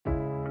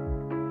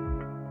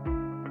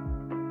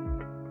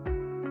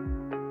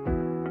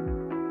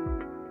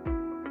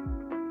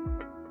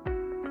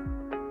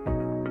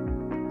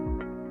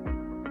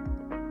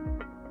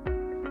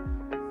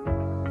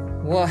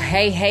Well,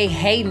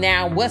 hey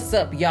now, what's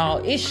up,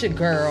 y'all? It's your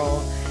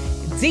girl,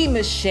 D.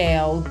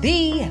 Michelle,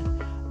 the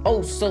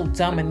so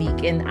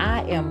Dominique, and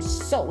I am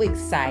so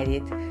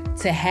excited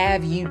to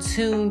have you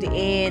tuned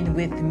in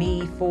with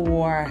me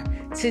for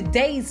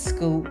today's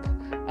scoop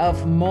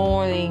of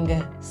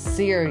morning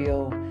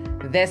cereal.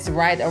 That's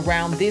right,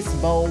 around this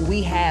bowl,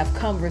 we have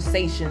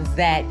conversations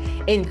that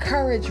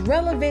encourage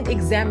relevant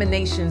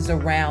examinations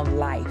around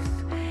life.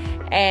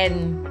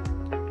 And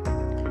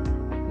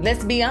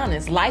let's be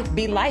honest, life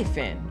be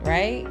lifing,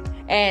 right?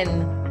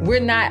 And we're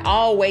not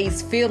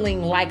always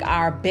feeling like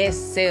our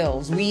best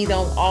selves. We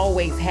don't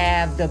always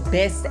have the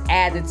best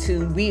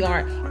attitude. We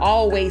aren't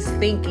always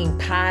thinking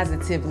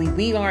positively.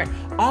 We aren't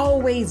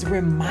always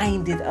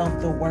reminded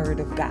of the Word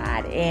of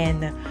God.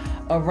 And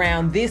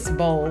around this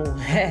bowl,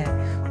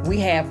 we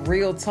have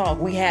real talk.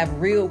 We have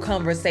real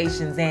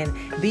conversations. And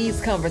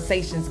these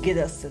conversations get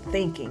us to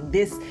thinking.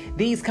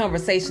 These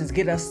conversations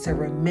get us to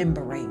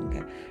remembering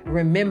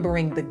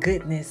the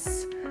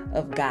goodness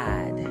of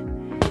God.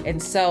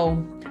 And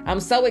so I'm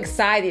so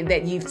excited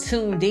that you've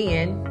tuned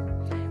in.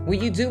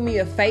 Will you do me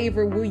a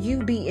favor? Will you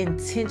be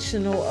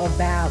intentional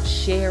about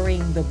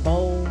sharing the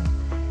bowl?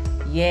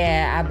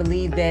 Yeah, I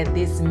believe that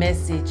this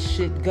message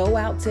should go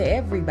out to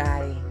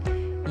everybody.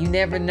 You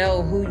never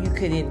know who you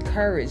could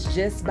encourage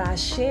just by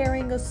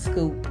sharing a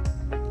scoop.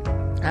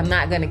 I'm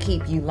not going to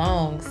keep you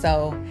long.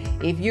 So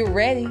if you're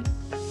ready,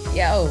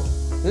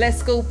 let's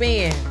scoop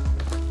in.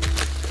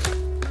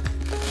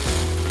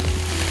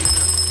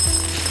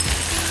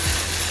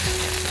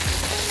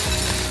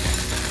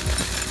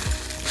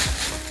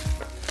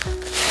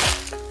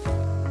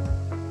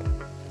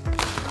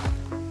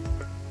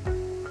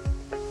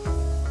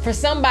 For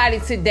somebody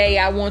today,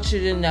 I want you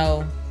to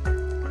know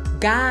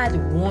God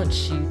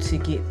wants you to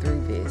get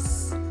through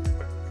this.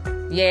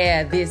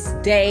 Yeah, this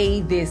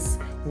day, this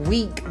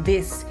week,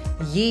 this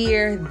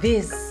year,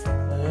 this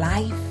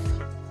life.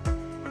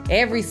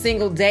 Every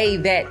single day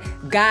that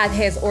God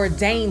has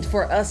ordained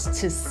for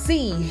us to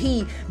see,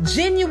 He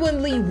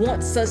genuinely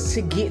wants us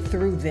to get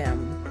through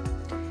them.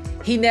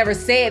 He never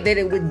said that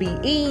it would be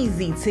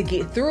easy to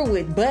get through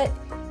it, but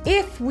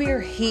if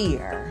we're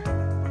here,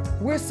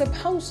 we're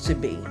supposed to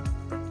be.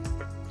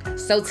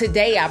 So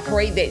today I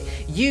pray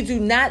that you do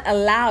not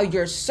allow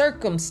your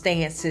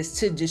circumstances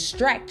to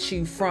distract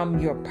you from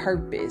your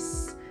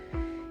purpose.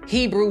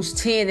 Hebrews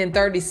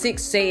 10:36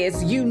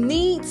 says, you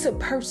need to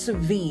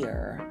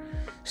persevere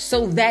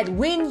so that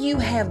when you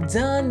have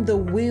done the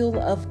will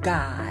of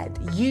God,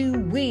 you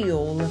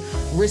will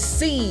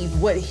receive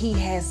what He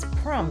has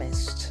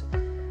promised.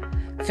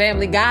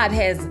 Family, God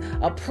has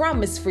a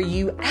promise for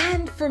you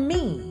and for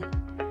me.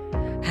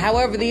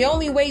 However, the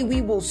only way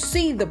we will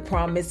see the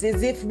promise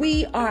is if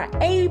we are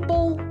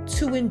able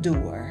to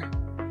endure.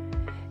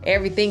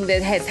 Everything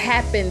that has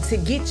happened to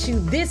get you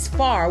this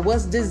far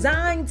was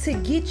designed to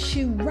get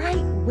you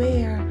right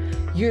where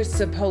you're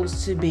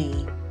supposed to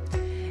be.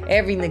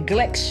 Every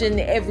neglection,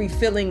 every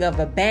feeling of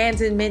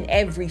abandonment,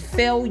 every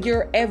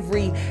failure,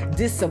 every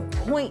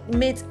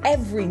disappointment,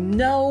 every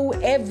no,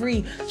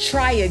 every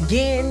try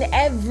again,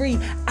 every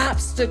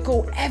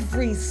obstacle,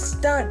 every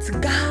stunt,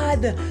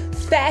 God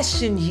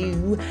fashioned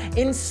you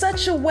in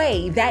such a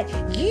way that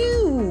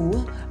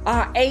you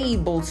are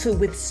able to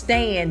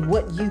withstand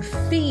what you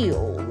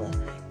feel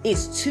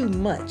is too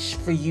much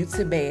for you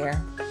to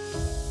bear.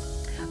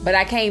 But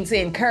I came to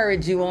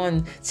encourage you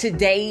on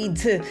today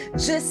to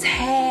just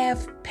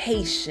have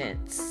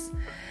patience.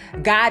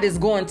 God is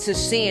going to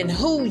send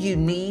who you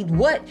need,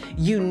 what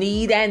you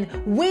need, and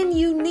when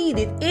you need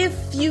it.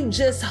 If you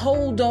just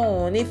hold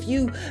on, if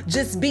you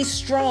just be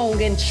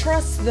strong and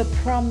trust the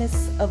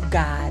promise of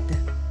God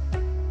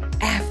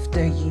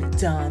after you've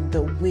done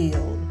the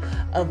will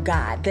of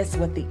God. That's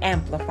what the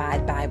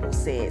Amplified Bible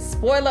says.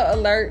 Spoiler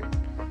alert.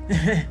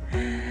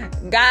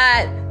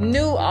 God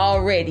knew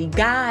already.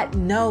 God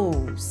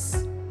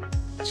knows.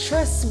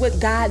 Trust what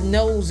God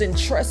knows and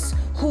trust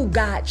who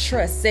God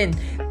trusts. And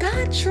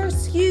God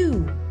trusts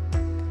you.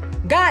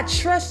 God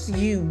trusts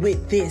you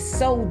with this.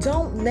 So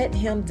don't let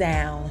Him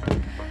down.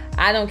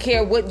 I don't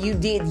care what you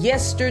did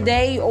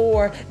yesterday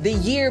or the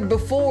year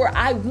before.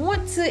 I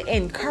want to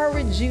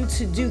encourage you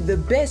to do the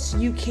best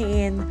you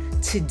can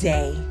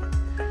today.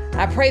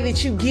 I pray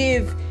that you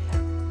give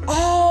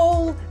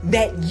all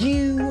that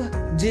you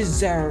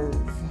deserve.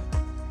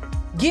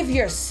 Give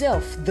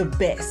yourself the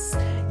best.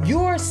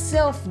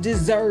 Yourself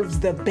deserves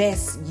the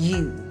best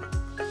you.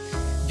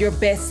 Your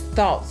best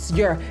thoughts,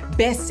 your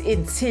best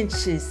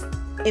intentions,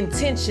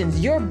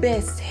 your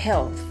best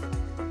health,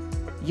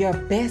 your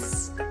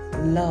best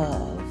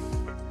love.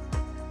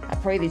 I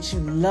pray that you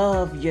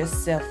love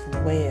yourself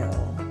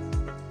well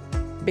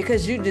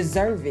because you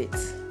deserve it.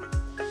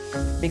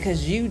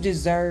 Because you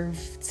deserve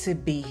to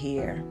be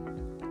here.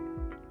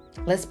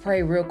 Let's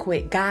pray real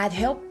quick. God,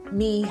 help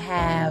me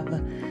have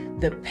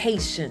the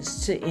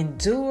patience to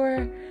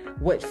endure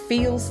what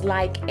feels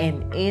like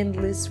an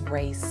endless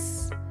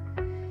race.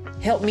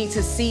 Help me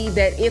to see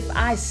that if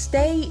I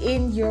stay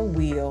in your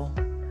will,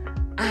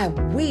 I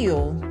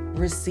will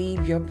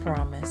receive your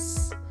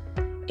promise.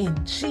 In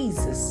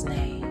Jesus'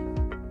 name,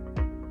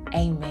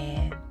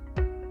 Amen.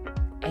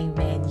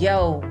 Amen.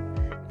 Yo,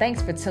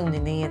 thanks for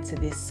tuning in to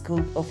this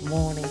scoop of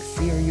morning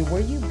cereal. Were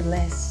you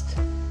blessed?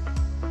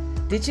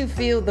 Did you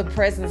feel the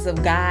presence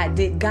of God?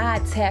 Did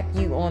God tap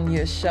you on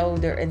your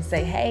shoulder and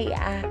say, hey,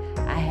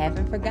 I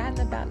haven't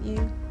forgotten about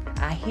you.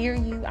 I hear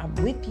you. I'm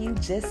with you.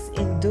 Just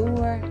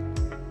endure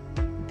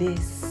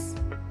this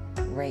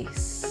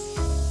race.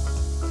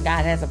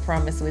 God has a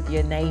promise with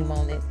your name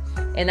on it.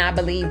 And I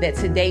believe that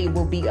today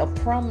will be a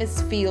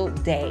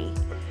promise-filled day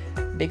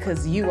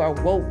because you are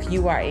woke,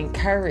 you are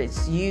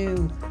encouraged,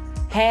 you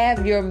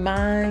have your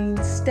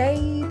mind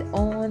stayed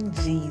on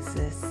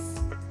Jesus.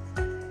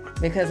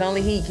 Because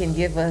only He can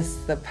give us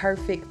the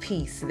perfect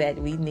peace that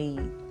we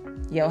need.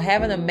 Yo,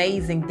 have an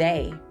amazing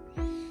day.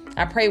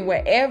 I pray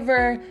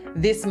wherever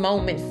this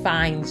moment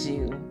finds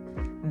you,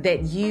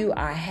 that you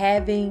are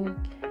having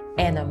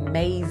an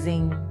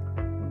amazing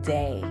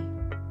day.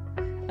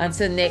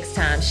 Until next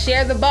time,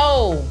 share the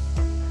bowl.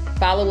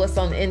 Follow us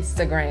on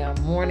Instagram,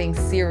 Morning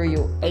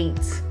Cereal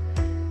 8.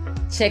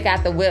 Check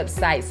out the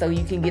website so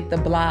you can get the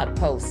blog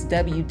post,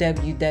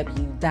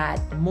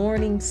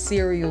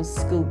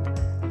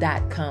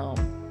 www.morningserialscoop.com.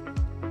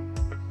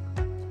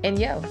 And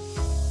yo,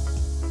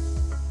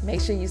 make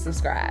sure you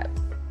subscribe.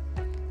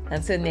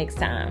 Until next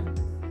time,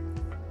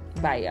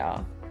 bye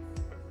y'all.